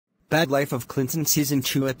Bad Life of Clinten Season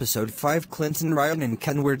 2 Episode 5 Clinten Ryan and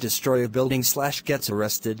Kenward destroy a building / gets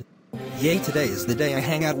arrested. Yay, today is the day I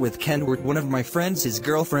hang out with Kenward. One of my friends, his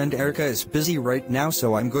girlfriend Erica, is busy right now,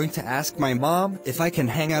 so I'm going to ask my mom if I can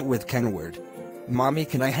hang out with Kenward. Mommy,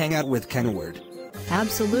 can I hang out with Kenward?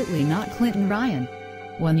 Absolutely not, Clinten Ryan.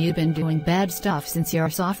 When you've been doing bad stuff since your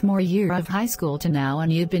sophomore year of high school to now,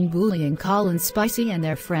 and you've been bullying Colin Spicy and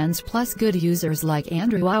their friends plus good users like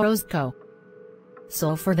Andrew Orozco.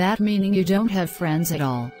 So for that meaning you don't have friends at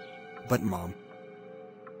all. But Mom.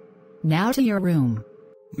 Now to your room.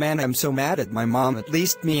 Man, I'm so mad at my mom. At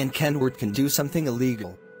least me and Kenward can do something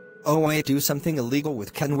illegal. Oh wait, do something illegal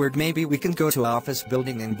with Kenward? Maybe we can go to office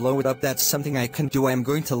building and blow it up. That's something I can do. I'm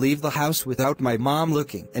going to leave the house without my mom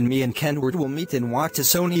looking, and me and Kenward will meet and walk to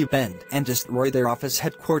Sony Bend and destroy their office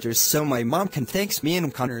headquarters so my mom can thank me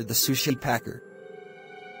and Connor the sushi packer.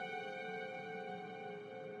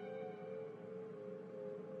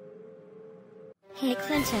 Hey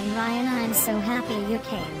Clinten Ryan, I'm so happy you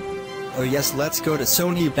came. Oh yes, let's go to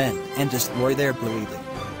Sony Bend and destroy their building.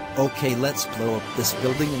 Okay, let's blow up this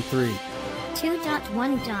building in 3,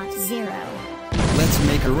 2.1.0. Let's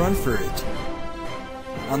make a run for it.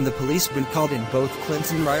 The police been called in. Both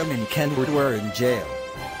Clinten Ryan and Kenward were in jail.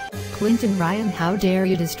 Clinten Ryan, how dare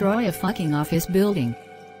you destroy a fucking office building?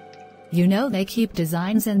 You know they keep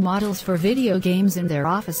designs and models for video games in their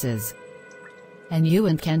offices. And you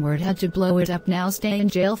and Kenward had to blow it up. Now stay in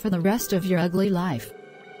jail for the rest of your ugly life.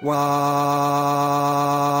 Wah!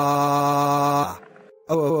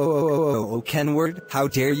 Oh, Kenward, how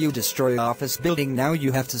dare you destroy office building? Now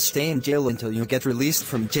you have to stay in jail until you get released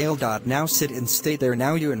from jail. Now sit and stay there.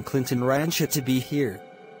 Now you and Clinten Ryan should to be here.